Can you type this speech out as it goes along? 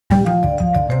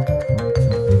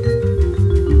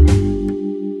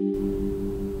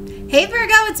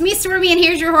it's me, Stormie, and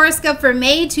here's your horoscope for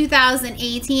May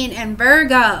 2018. And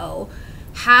Virgo,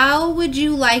 how would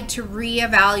you like to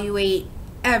reevaluate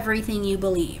everything you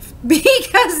believe?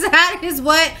 Because that is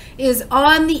what is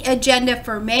on the agenda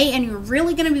for May, and you're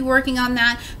really going to be working on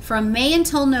that from May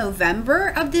until November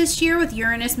of this year, with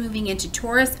Uranus moving into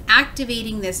Taurus,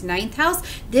 activating this 9th house.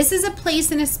 This is a place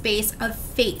and a space of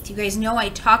faith. You guys know I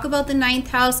talk about the 9th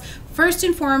house first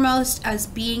and foremost as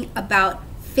being about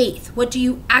faith. What do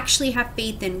you actually have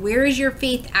faith in? Where is your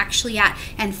faith actually at?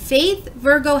 And faith,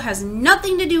 Virgo, has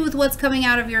nothing to do with what's coming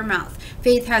out of your mouth.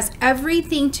 Faith has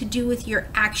everything to do with your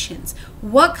actions.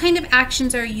 What kind of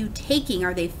actions are you taking?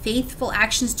 Are they faithful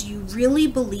actions? Do you really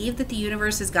believe that the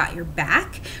universe has got your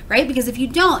back, right? Because if you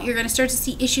don't, you're going to start to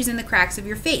see issues in the cracks of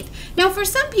your faith. Now, for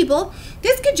some people,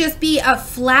 this could just be a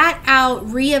flat out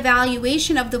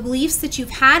reevaluation of the beliefs that you've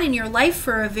had in your life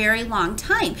for a very long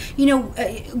time. You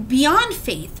know, beyond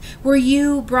faith. Were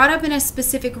you brought up in a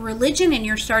specific religion and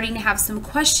you're starting to have some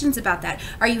questions about that?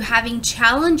 Are you having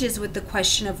challenges with the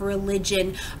question of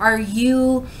religion? Are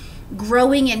you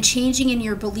growing and changing in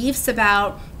your beliefs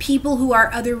about people who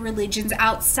are other religions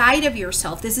outside of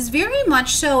yourself? This is very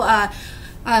much so a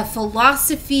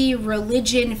philosophy,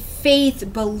 religion,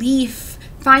 faith, belief,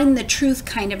 find the truth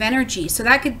kind of energy. So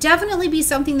that could definitely be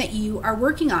something that you are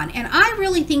working on. And I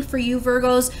really think for you,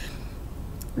 Virgos,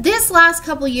 this last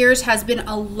couple years has been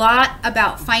a lot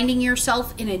about finding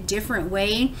yourself in a different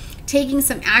way, taking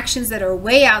some actions that are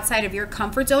way outside of your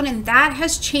comfort zone, and that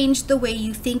has changed the way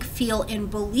you think, feel,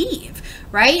 and believe,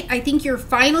 right? I think you're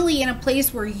finally in a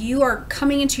place where you are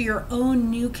coming into your own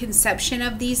new conception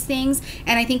of these things,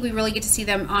 and I think we really get to see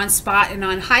them on spot and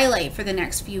on highlight for the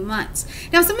next few months.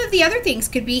 Now, some of the other things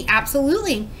could be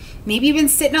absolutely, maybe you've been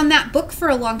sitting on that book for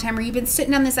a long time, or you've been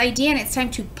sitting on this idea and it's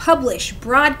time to publish,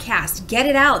 broadcast, get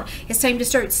it out. It's time to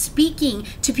start speaking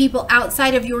to people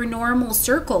outside of your normal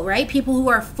circle, right? People who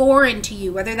are foreign to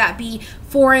you, whether that be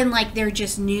foreign like they're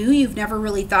just new, you've never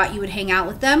really thought you would hang out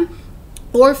with them,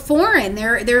 or foreign,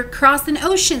 they're across an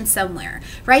ocean somewhere,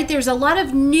 right? There's a lot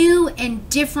of new and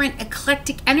different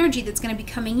eclectic energy that's going to be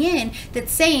coming in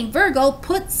that's saying, Virgo,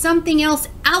 put something else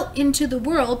out into the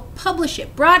world, publish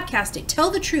it, broadcast it, tell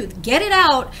the truth, get it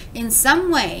out in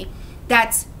some way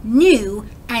that's new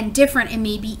and different and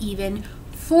maybe even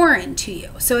foreign to you.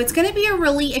 So it's going to be a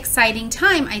really exciting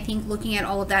time, I think, looking at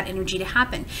all of that energy to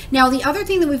happen. Now, the other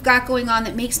thing that we've got going on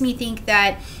that makes me think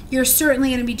that you're certainly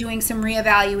going to be doing some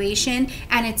reevaluation,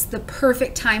 and it's the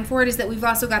perfect time for it, is that we've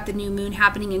also got the new moon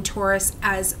happening in Taurus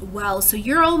as well. So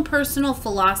your own personal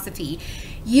philosophy,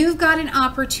 you've got an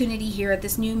opportunity here at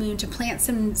this new moon to plant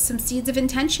some seeds of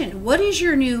intention. What is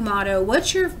your new motto?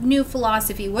 What's your new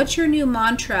philosophy? What's your new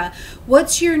mantra?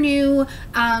 What's your new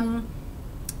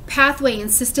pathway and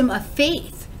system of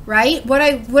faith, right? What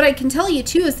I can tell you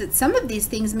too is that some of these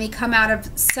things may come out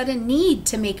of sudden need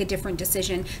to make a different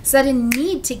decision, sudden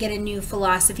need to get a new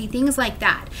philosophy, things like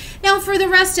that. Now, for the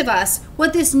rest of us,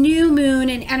 what this new moon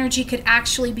and energy could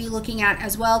actually be looking at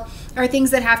as well are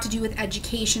things that have to do with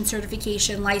education,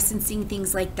 certification, licensing,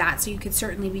 things like that. So you could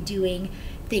certainly be doing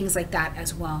things like that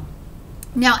as well.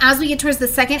 Now, as we get towards the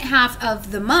second half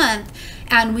of the month,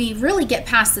 and we really get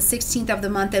past the 16th of the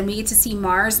month, and we get to see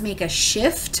Mars make a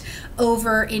shift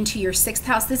over into your 6th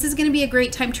house, this is going to be a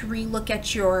great time to relook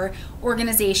at your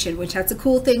organization, which that's a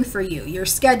cool thing for you, your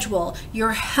schedule,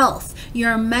 your health,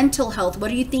 your mental health.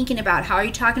 What are you thinking about? How are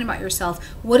you talking about yourself?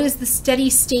 What is the steady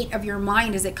state of your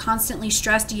mind? Is it constantly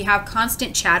stressed? Do you have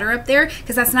constant chatter up there?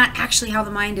 Because that's not actually how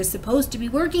the mind is supposed to be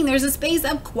working. There's a space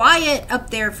of quiet up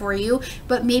there for you,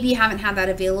 but maybe you haven't had that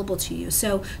available to you.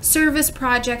 So service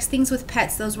projects, things with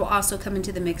pets, those will also come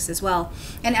into the mix as well.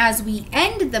 And as we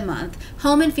end the month,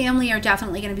 home and family are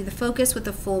definitely going to be the focus with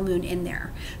the full moon in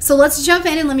there. So let's jump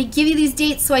in and let me give you these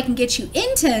dates so I can get you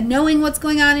into knowing what's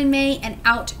going on in May and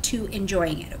out to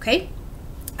enjoying it, okay?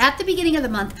 At the beginning of the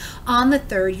month, on the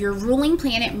 3rd, your ruling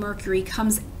planet Mercury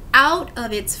comes out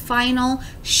of its final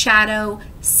shadow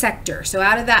sector. So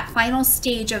out of that final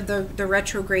stage of the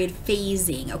retrograde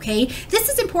phasing, okay? This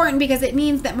is important because it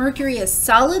means that Mercury is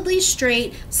solidly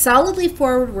straight, solidly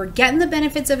forward. We're getting the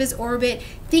benefits of his orbit,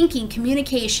 thinking,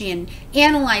 communication,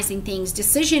 analyzing things,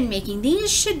 decision making.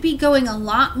 These should be going a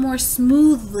lot more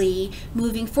smoothly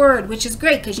moving forward, which is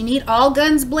great because you need all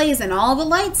guns blazing, all the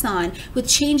lights on with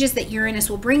changes that Uranus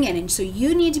will bring in. And so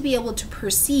you need to be able to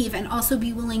perceive and also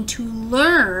be willing to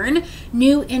learn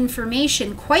new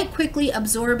information quite quickly,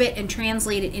 absorb it, and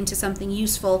translate it into something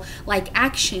useful like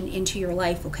action into your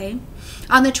life, okay?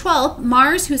 On the 12th,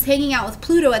 Mars, who's hanging out with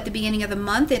Pluto at the beginning of the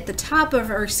month at the top of,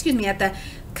 or excuse me, at the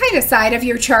kind of side of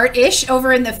your chart-ish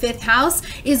over in the 5th house,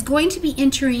 is going to be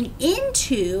entering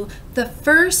into the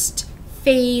first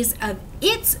phase of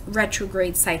its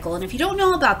retrograde cycle. And if you don't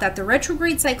know about that, the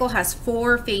retrograde cycle has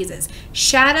 4 phases: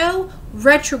 shadow,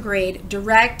 retrograde,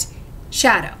 direct,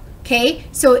 shadow. Okay,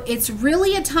 so it's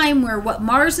really a time where what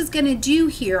Mars is going to do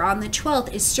here on the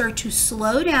 12th is start to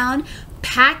slow down,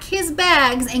 pack his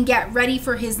bags, and get ready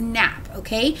for his nap.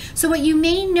 Okay, so what you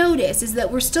may notice is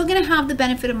that we're still going to have the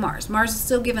benefit of Mars. Mars is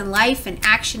still giving life and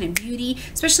action and beauty,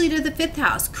 especially to the 5th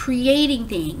house, creating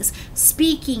things,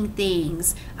 speaking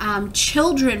things.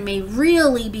 Children may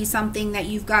really be something that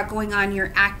you've got going on,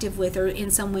 you're active with, or in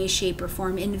some way, shape, or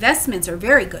form. Investments are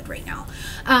very good right now.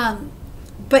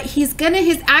 But his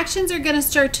actions are gonna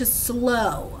start to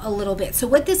slow a little bit. So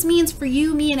what this means for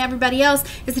you, me, and everybody else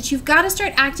is that you've got to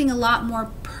start acting a lot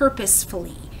more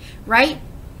purposefully, right?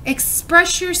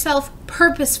 Express yourself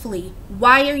purposefully.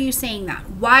 Why are you saying that?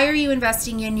 Why are you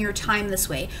investing in your time this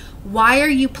way? Why are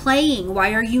you playing?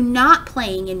 Why are you not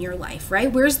playing in your life,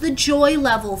 right? Where's the joy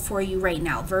level for you right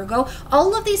now, Virgo?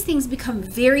 All of these things become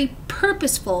very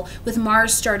purposeful with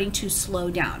Mars starting to slow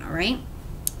down, all right?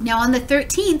 Now on the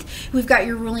 13th, we've got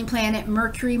your ruling planet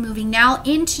Mercury moving now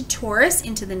into Taurus,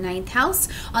 into the 9th house.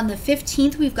 On the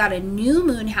 15th, we've got a new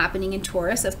moon happening in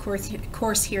Taurus, of course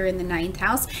here in the 9th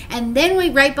house. And then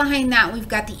right behind that, we've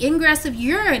got the ingress of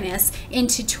Uranus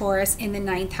into Taurus in the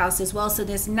 9th house as well. So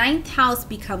this 9th house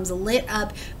becomes lit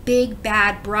up, big,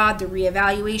 bad, broad, the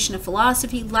reevaluation of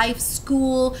philosophy, life,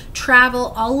 school, travel,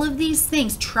 all of these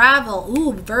things. Travel,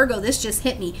 ooh, Virgo, this just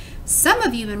hit me. Some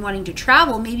of you have been wanting to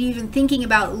travel, maybe even thinking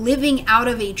about living out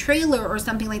of a trailer or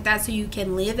something like that so you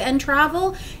can live and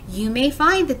travel. You may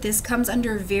find that this comes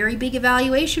under very big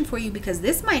evaluation for you, because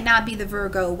this might not be the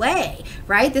Virgo way,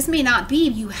 right? This may not be.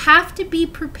 You have to be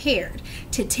prepared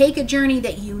to take a journey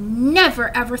that you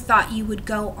never ever thought you would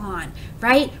go on,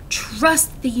 right?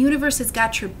 Trust the universe has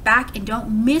got your back, and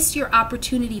don't miss your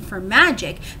opportunity for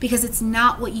magic because it's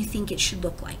not what you think it should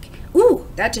look like. Ooh,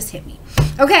 that just hit me.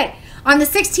 Okay. On the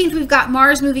 16th, we've got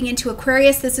Mars moving into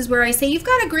Aquarius. This is where I say you've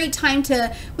got a great time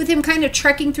to, with him kind of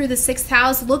trekking through the 6th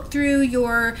house, look through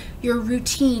your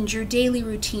routines, your daily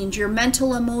routines, your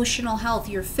mental, emotional health,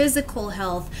 your physical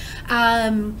health.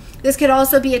 This could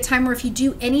also be a time where if you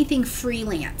do anything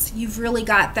freelance, you've really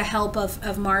got the help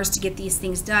of Mars to get these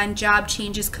things done, job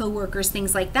changes, co-workers,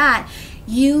 things like that.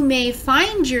 You may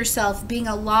find yourself being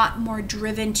a lot more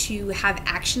driven to have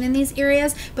action in these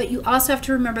areas, but you also have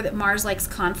to remember that Mars likes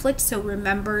conflict. So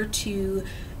remember to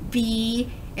be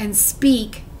and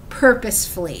speak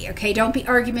purposefully, okay? Don't be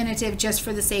argumentative just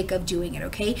for the sake of doing it,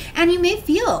 okay? And you may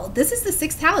feel, this is the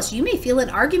 6th house, you may feel an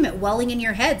argument welling in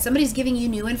your head. Somebody's giving you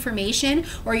new information,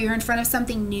 or you're in front of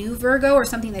something new, Virgo, or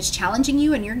something that's challenging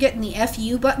you, and you're getting the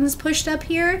FU buttons pushed up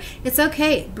here. It's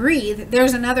okay. Breathe.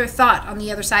 There's another thought on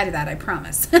the other side of that, I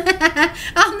promise. On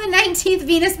the 19th,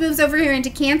 Venus moves over here into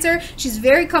Cancer. She's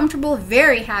very comfortable,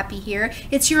 very happy here.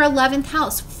 It's your 11th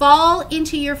house. Fall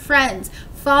into your friends.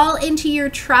 Fall into your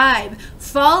tribe.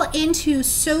 Fall into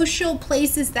social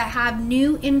places that have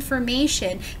new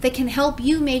information that can help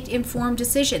you make informed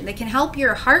decisions, that can help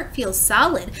your heart feel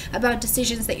solid about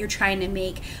decisions that you're trying to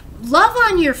make. Love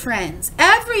on your friends.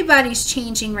 Everybody's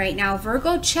changing right now,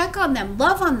 Virgo. Check on them.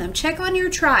 Love on them. Check on your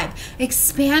tribe.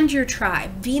 Expand your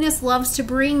tribe. Venus loves to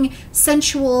bring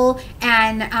sensual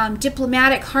and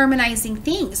diplomatic, harmonizing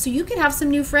things. So you could have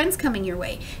some new friends coming your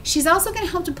way. She's also going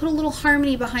to help to put a little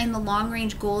harmony behind the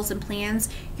long-range goals and plans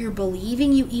you're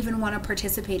believing you even want to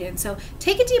participate in. So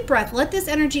take a deep breath. Let this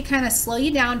energy kind of slow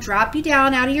you down, drop you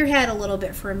down out of your head a little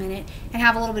bit for a minute, and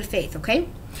have a little bit of faith, okay?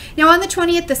 Now on the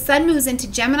 20th, the sun moves into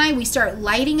Gemini. We start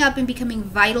lighting up and becoming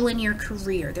vital in your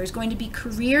career. There's going to be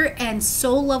career and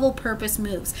soul level purpose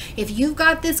moves. If you've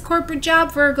got this corporate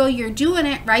job, Virgo, you're doing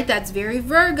it, right? That's very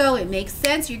Virgo. It makes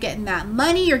sense. You're getting that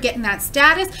money, you're getting that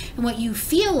status, and what you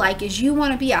feel like is you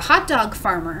want to be a hot dog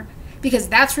farmer, because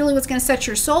that's really what's going to set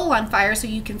your soul on fire so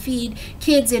you can feed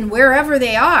kids in wherever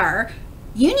they are.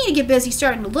 You need to get busy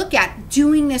starting to look at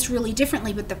doing this really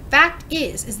differently. But the fact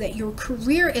is that your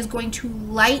career is going to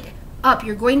light up.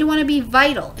 You're going to want to be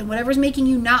vital, and whatever's making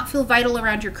you not feel vital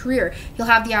around your career, you'll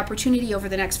have the opportunity over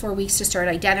the next 4 weeks to start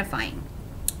identifying.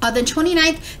 The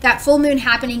 29th, that full moon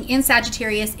happening in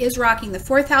Sagittarius is rocking the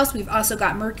 4th house. We've also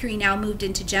got Mercury now moved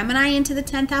into Gemini into the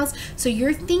 10th house. So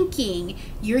you're thinking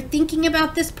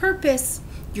about this purpose.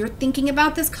 You're thinking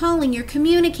about this calling, you're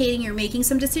communicating, you're making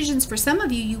some decisions. For some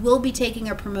of you, you will be taking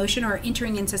a promotion or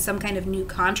entering into some kind of new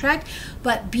contract,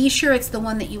 but be sure it's the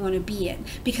one that you want to be in.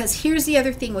 Because here's the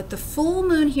other thing with the full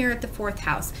moon here at the 4th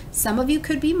house, some of you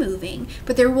could be moving,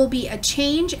 but there will be a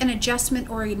change, an adjustment,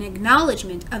 or an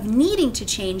acknowledgement of needing to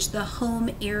change the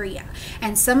home area.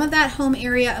 And some of that home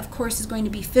area, of course, is going to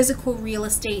be physical real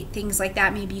estate, things like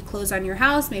that. Maybe you close on your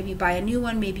house, maybe you buy a new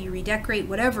one, maybe you redecorate,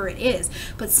 whatever it is.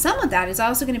 But some of that is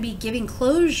also going to be giving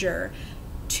closure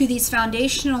to these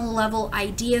foundational level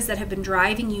ideas that have been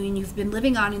driving you and you've been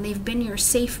living on, and they've been your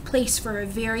safe place for a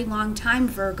very long time,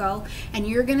 Virgo. And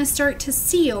you're going to start to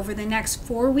see over the next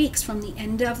 4 weeks from the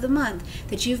end of the month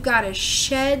that you've got to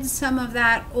shed some of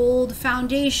that old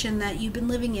foundation that you've been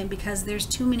living in, because there's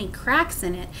too many cracks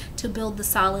in it to build the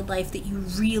solid life that you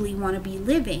really want to be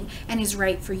living and is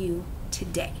right for you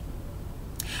today.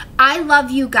 I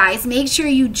love you guys. Make sure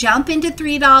you jump into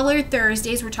 $3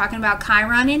 Thursdays. We're talking about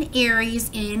Chiron and Aries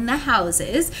in the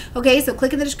houses. Okay, so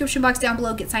click in the description box down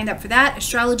below. Get signed up for that.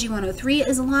 Astrology 103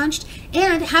 is launched.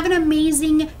 And have an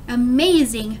amazing,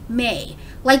 amazing May.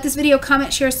 Like this video,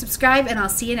 comment, share, subscribe, and I'll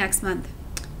see you next month.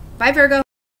 Bye, Virgo.